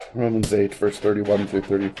Romans 8, verse 31 through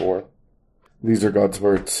 34. These are God's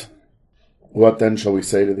words. What then shall we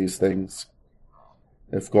say to these things?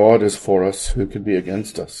 If God is for us, who can be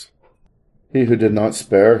against us? He who did not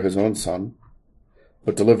spare his own Son,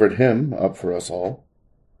 but delivered him up for us all,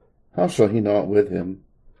 how shall he not with him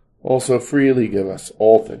also freely give us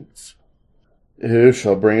all things? Who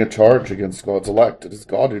shall bring a charge against God's elect? It is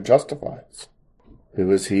God who justifies.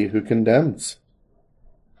 Who is he who condemns?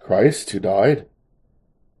 Christ, who died,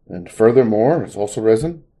 and furthermore is also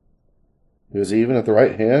risen, who is even at the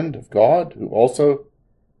right hand of God, who also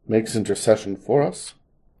makes intercession for us.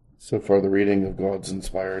 So far the reading of God's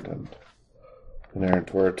inspired and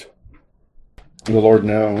inerrant word. The Lord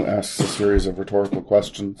now asks a series of rhetorical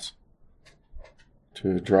questions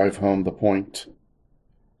to drive home the point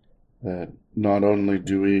that not only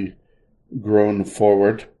do we groan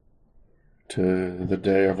forward to the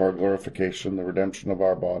day of our glorification, the redemption of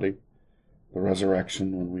our body, the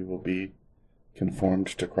resurrection when we will be conformed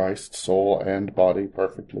to Christ, soul and body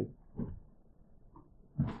perfectly,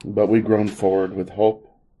 but we groan forward with hope,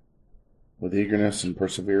 with eagerness and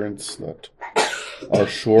perseverance that are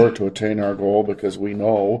sure to attain our goal, because we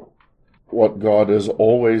know what God is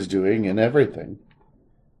always doing in everything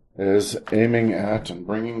is aiming at and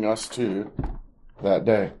bringing us to that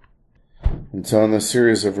day. And so in this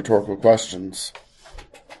series of rhetorical questions,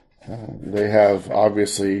 they have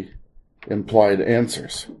obviously implied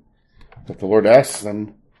answers. But the Lord asks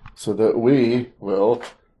them so that we will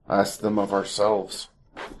ask them of ourselves.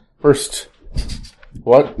 First,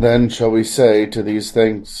 what then shall we say to these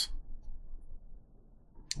things?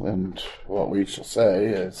 And what we shall say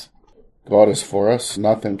is, God is for us,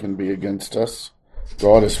 nothing can be against us.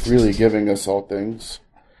 God is freely giving us all things.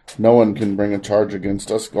 No one can bring a charge against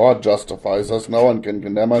us. God justifies us. No one can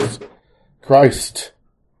condemn us. Christ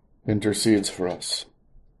intercedes for us.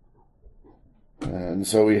 And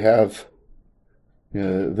so we have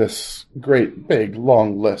this great, big,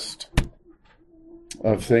 long list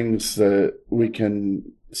of things that we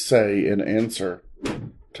can say in answer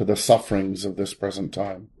to the sufferings of this present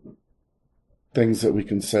time. Things that we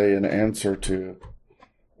can say in answer to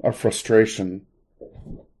our frustration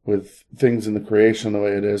with things in the creation the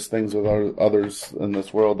way it is, things with others in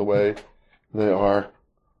this world the way they are,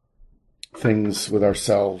 things with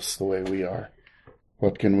ourselves the way we are.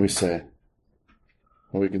 What can we say?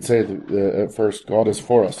 Well, we can say that, at first, God is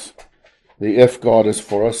for us. The if God is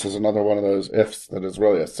for us is another one of those ifs that is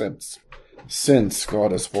really a since. Since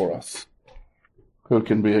God is for us, who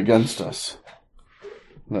can be against us?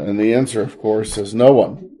 And the answer, of course, is no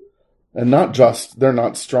one. And not just they're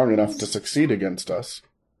not strong enough to succeed against us,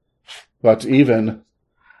 but even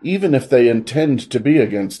if they intend to be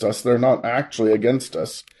against us, they're not actually against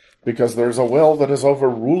us, because there's a will that is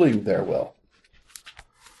overruling their will.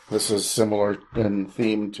 This is similar in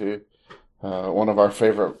theme to one of our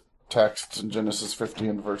favorite texts in Genesis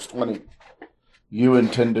 15, verse 20. You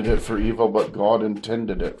intended it for evil, but God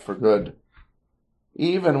intended it for good.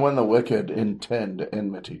 Even when the wicked intend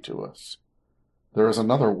enmity to us, there is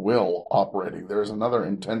another will operating. There is another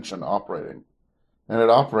intention operating. And it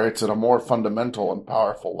operates at a more fundamental and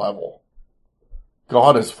powerful level.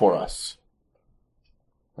 God is for us.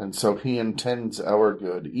 And so he intends our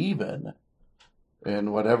good, even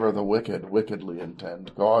in whatever the wicked wickedly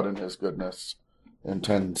intend. God in his goodness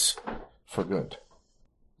intends for good.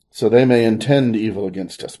 So they may intend evil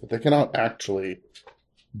against us, but they cannot actually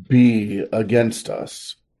be against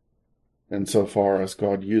us insofar as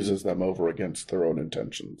God uses them over against their own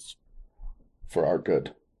intentions for our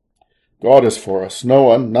good. God is for us. No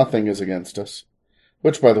one, nothing is against us.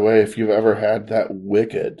 Which, by the way, if you've ever had that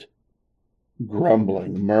wicked,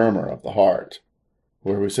 grumbling murmur of the heart,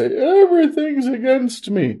 where we say, everything's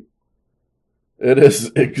against me, it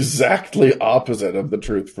is exactly opposite of the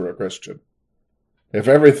truth for a Christian. If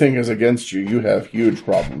everything is against you, you have huge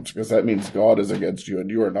problems, because that means God is against you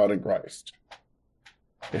and you are not in Christ.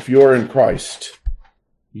 If you are in Christ,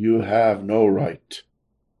 you have no right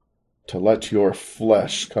to let your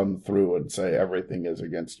flesh come through and say everything is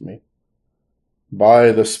against me.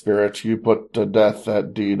 By the Spirit, you put to death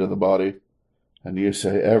that deed of the body, and you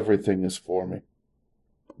say everything is for me,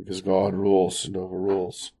 because God rules and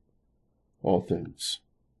overrules all things.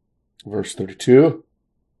 Verse 32,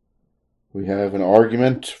 we have an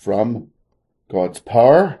argument from God's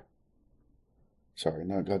power. Sorry,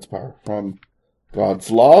 not God's power. From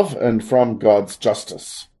God's love and from God's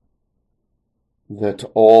justice, that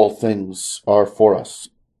all things are for us.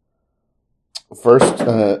 First,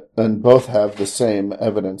 and both have the same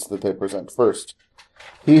evidence that they present. First,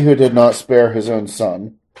 he who did not spare his own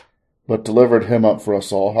Son, but delivered him up for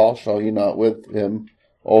us all, how shall he not with him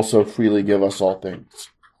also freely give us all things?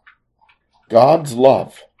 God's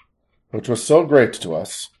love, which was so great to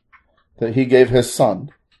us, that he gave his Son,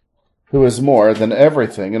 who is more than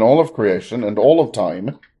everything in all of creation and all of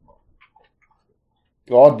time.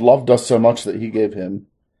 God loved us so much that he gave him.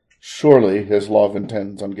 Surely his love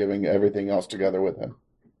intends on giving everything else together with him.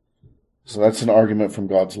 So that's an argument from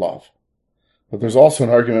God's love. But there's also an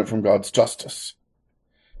argument from God's justice.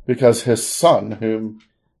 Because his Son, whom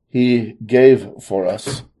he gave for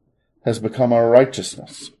us, has become our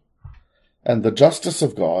righteousness. And the justice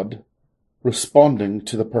of God, responding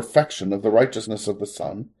to the perfection of the righteousness of the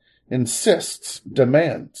Son,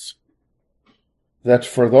 demands that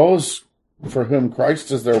for those for whom Christ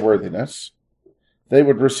is their worthiness, they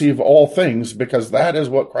would receive all things, because that is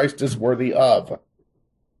what Christ is worthy of.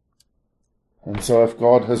 And so if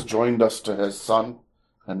God has joined us to his Son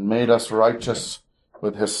and made us righteous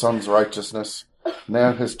with his Son's righteousness,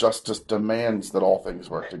 now his justice demands that all things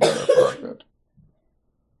work together for our good.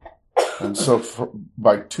 And so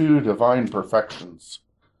by two divine perfections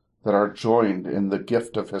that are joined in the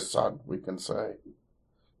gift of his Son, we can say,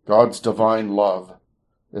 God's divine love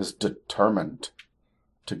is determined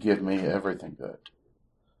to give me everything good.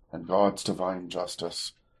 And God's divine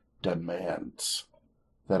justice demands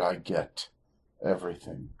that I get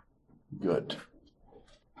everything good.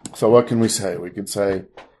 So what can we say? We can say,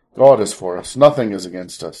 God is for us. Nothing is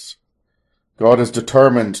against us. God is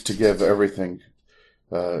determined to give everything,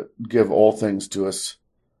 give all things to us.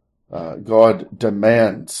 God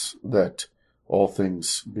demands that all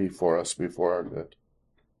things be for us, be for our good.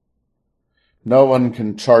 No one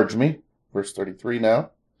can charge me, verse 33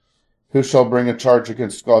 now. Who shall bring a charge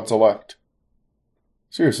against God's elect?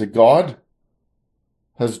 Seriously, God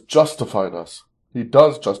has justified us. He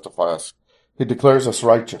does justify us. He declares us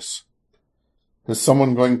righteous. Is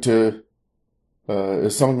someone going to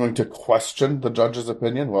question the judge's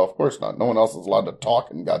opinion? Well, of course not. No one else is allowed to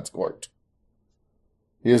talk in God's court.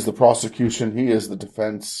 He is the prosecution. He is the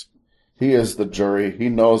defense. He is the jury. He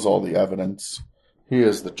knows all the evidence. He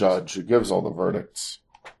is the judge who gives all the verdicts.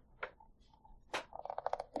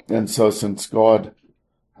 And so since God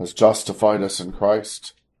has justified us in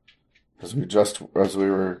Christ, as we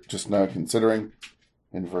were just now considering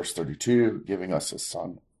in verse 32, giving us his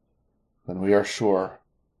Son, then we are sure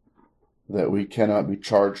that we cannot be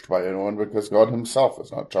charged by anyone, because God himself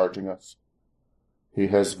is not charging us. He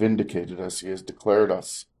has vindicated us. He has declared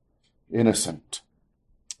us innocent.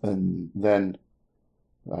 And then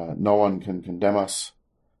no one can condemn us.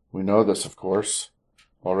 We know this, of course,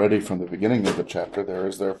 already from the beginning of the chapter. There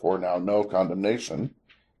is therefore now no condemnation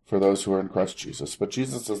for those who are in Christ Jesus. But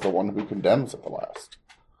Jesus is the one who condemns at the last.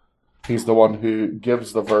 He's the one who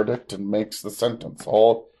gives the verdict and makes the sentence.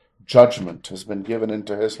 All judgment has been given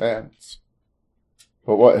into his hands.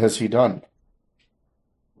 But what has he done?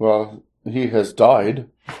 Well, he has died.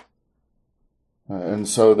 And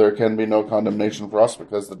so there can be no condemnation for us,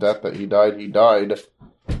 because the death that he died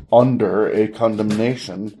under a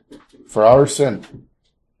condemnation for our sin.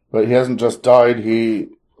 But he hasn't just died, he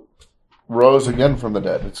rose again from the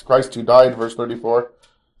dead. It's Christ who died, verse 34,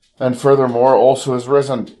 and furthermore also is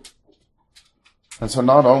risen. And so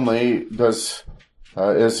not only is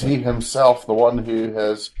he himself the one who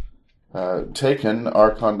has taken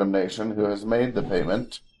our condemnation, who has made the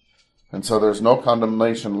payment, and so there's no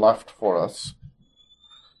condemnation left for us,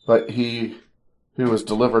 but he who was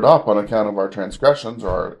delivered up on account of our transgressions,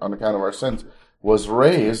 or on account of our sins, was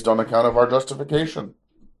raised on account of our justification.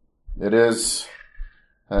 It is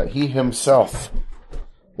he himself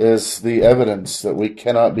is the evidence that we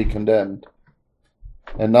cannot be condemned.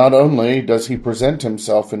 And not only does he present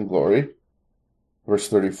himself in glory, verse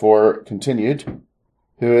 34 continued,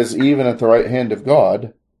 who is even at the right hand of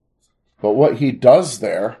God, but what he does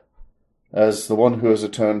there, as the one who has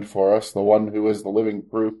atoned for us, the one who is the living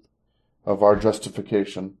proof of our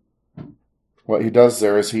justification, what he does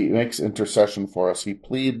there is he makes intercession for us. He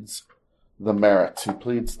pleads the merits, he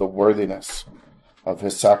pleads the worthiness of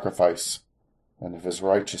his sacrifice and of his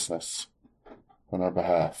righteousness on our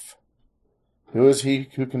behalf. Who is he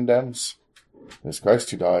who condemns? It is Christ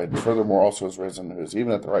who died, and furthermore also is risen, who is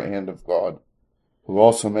even at the right hand of God, who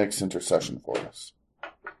also makes intercession for us.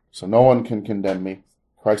 So no one can condemn me.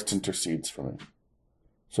 Christ intercedes for me.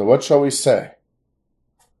 So what shall we say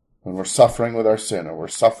when we're suffering with our sin, or we're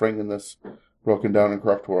suffering in this broken down and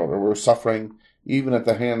corrupt world, or we're suffering even at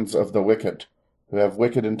the hands of the wicked who have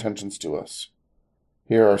wicked intentions to us?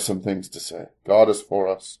 Here are some things to say. God is for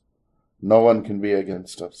us. No one can be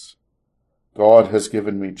against us. God has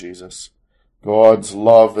given me Jesus. God's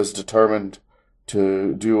love is determined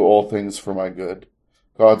to do all things for my good.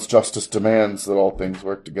 God's justice demands that all things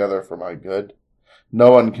work together for my good.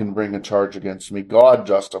 No one can bring a charge against me. God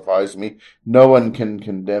justifies me. No one can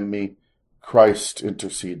condemn me. Christ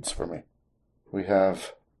intercedes for me. We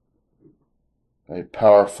have a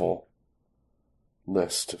powerful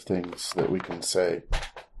list of things that we can say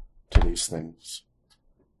to these things.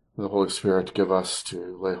 The Holy Spirit give us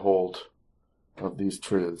to lay hold of these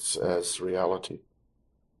truths as reality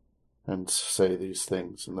and say these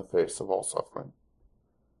things in the face of all suffering.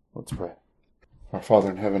 Let's pray. Our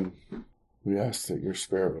Father in heaven, we ask that your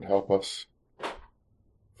Spirit would help us,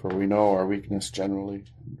 for we know our weakness generally,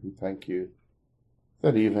 and we thank you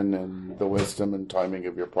that even in the wisdom and timing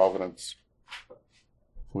of your providence,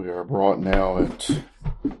 we are brought now at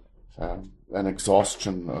an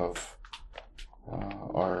exhaustion of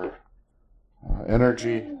our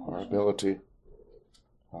energy, our ability,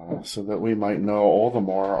 so that we might know all the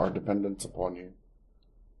more our dependence upon you.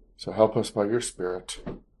 So help us by your Spirit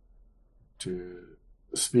to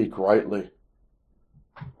speak rightly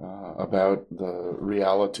about the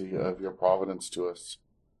reality of your providence to us,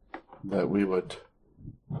 that we would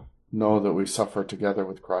know that we suffer together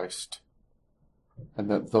with Christ, and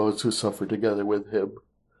that those who suffer together with him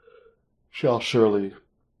shall surely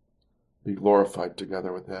be glorified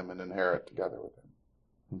together with him and inherit together with him.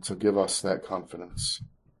 And so give us that confidence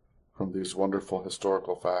from these wonderful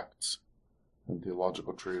historical facts and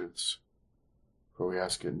theological truths, for we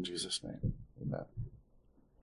ask it in Jesus' name. Amen.